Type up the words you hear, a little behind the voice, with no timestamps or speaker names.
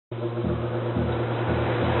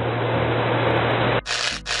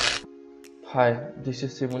Hi, this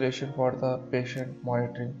is simulation for the patient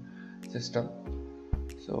monitoring system.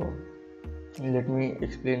 So let me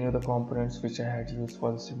explain you the components which I had used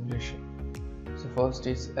for the simulation. So first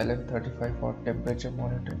is LM35 for temperature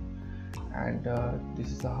monitoring, and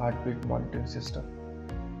this is the heartbeat monitoring system.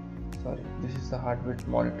 This is the heartbeat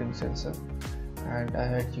monitoring sensor, and I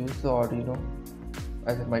had used the Arduino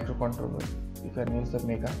as a microcontroller. You can use the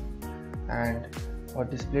Mega, and for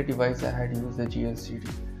display device I had used the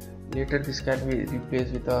GLCD. Later this can be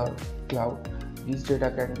replaced with a cloud. This data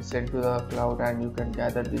can be sent to the cloud and you can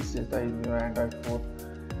gather this data in your Android phone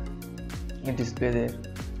and display there.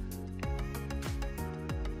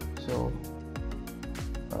 So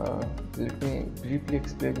let me briefly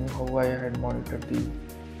explain you how I had monitored the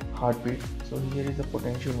heartbeat. So here is a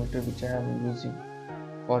potentiometer which I am using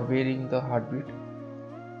for varying the heartbeat,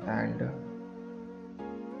 and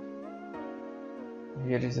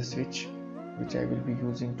here is a switch which I will be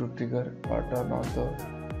using to trigger or turn on the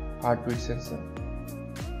heartbeat sensor.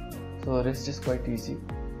 So rest is quite easy.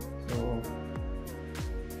 So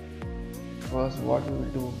first what we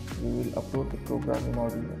will do, we will upload the program in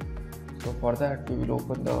Arduino. So for that we will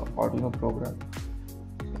open the Arduino program.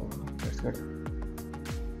 So let's get it.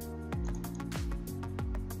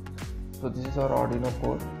 So this is our Arduino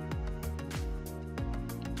code.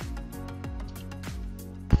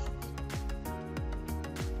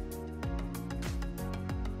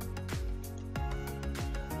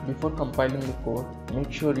 Before compiling the code,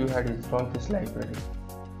 make sure you had installed this library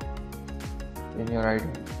in your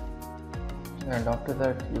IDE, and after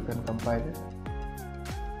that you can compile it.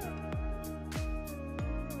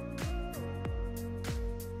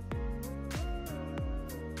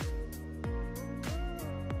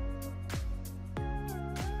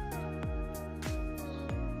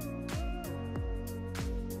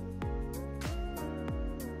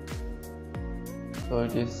 So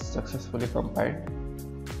it is successfully compiled.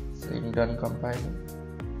 Done compiling.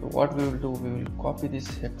 So what we will do, we will copy this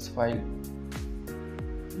hex file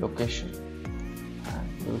location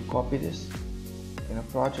and we will copy this in a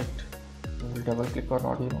project. We will double click on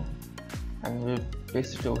Arduino and we will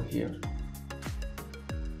paste it over here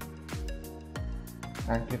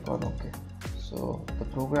and click on OK. So the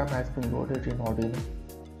program has been loaded in Arduino.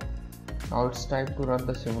 Now it's time to run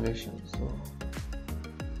the simulation. So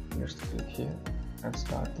let's click here and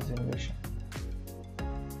start the simulation.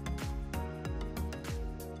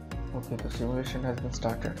 Okay, the simulation has been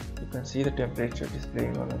started. You can see the temperature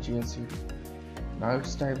displaying on a GLCD. Now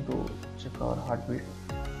it's time to check our heartbeat.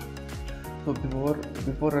 So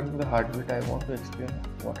before running the heartbeat, I want to explain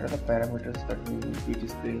what are the parameters that we will be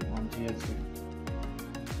displaying on GLCD.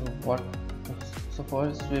 So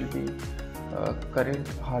first will be current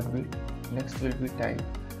heartbeat, next will be time,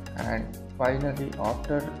 and finally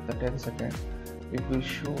after the 10 seconds it will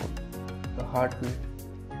show the heartbeat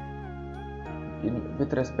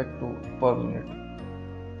with respect to per minute.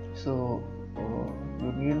 So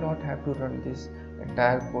you need not have to run this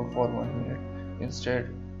entire code for 1 minute.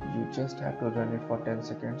 Instead you just have to run it for 10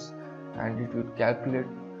 seconds and it will calculate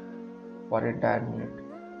for entire minute.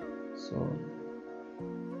 So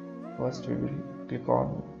first we will click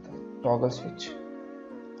on the toggle switch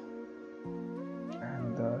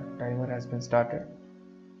and the timer has been started.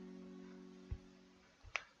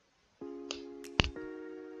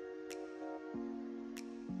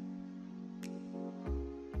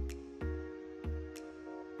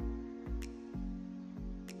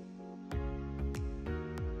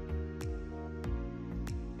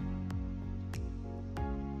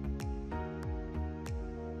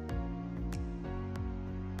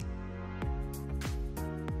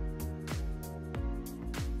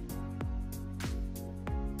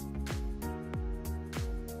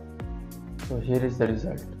 So here is the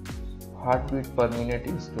result. Heartbeat per minute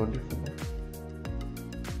is 24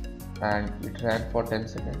 and it ran for 10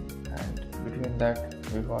 seconds, and between that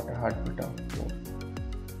we got a heartbeat of 4.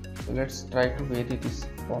 So let's try to vary this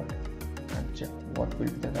spot and check what will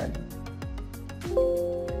be the value.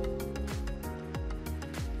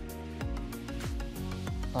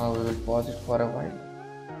 Now we will pause it for a while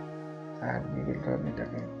and we will run it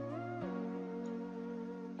again.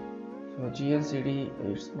 So GLCD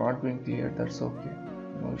is not being cleared, that's okay,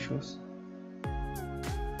 no issues.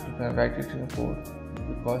 You can write it in a code.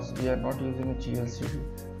 Because we are not using a GLCD,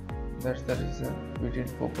 that's the reason we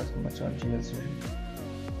didn't focus much on GLCD.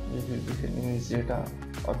 We will be sending this data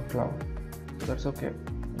on cloud, so that's okay.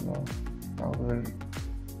 Now we will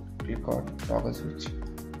click on toggle switch.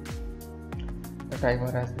 The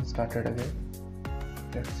timer has been started again.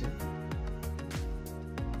 Let's see.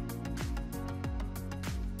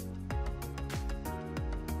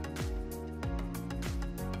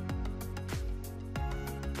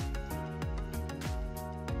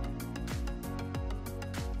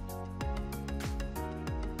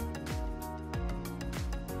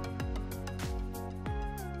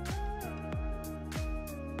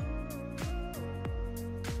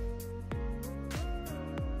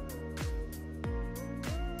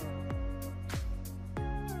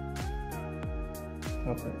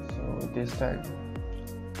 Okay, so this time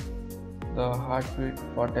the heartbeat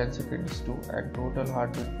for 10 seconds is 2 and total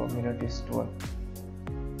heartbeat per minute is 12.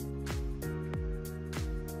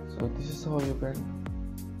 So this is how you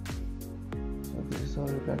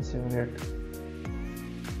can simulate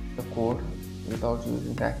the code without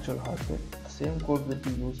using the actual hardware. The same code will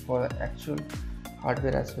be used for the actual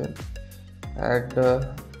hardware as well. And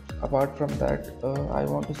apart from that, I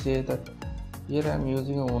want to say that here I am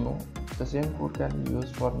using a Uno. The same code can be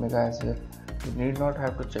used for Mega as well. You need not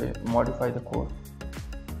have to modify the code,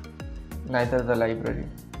 neither the library.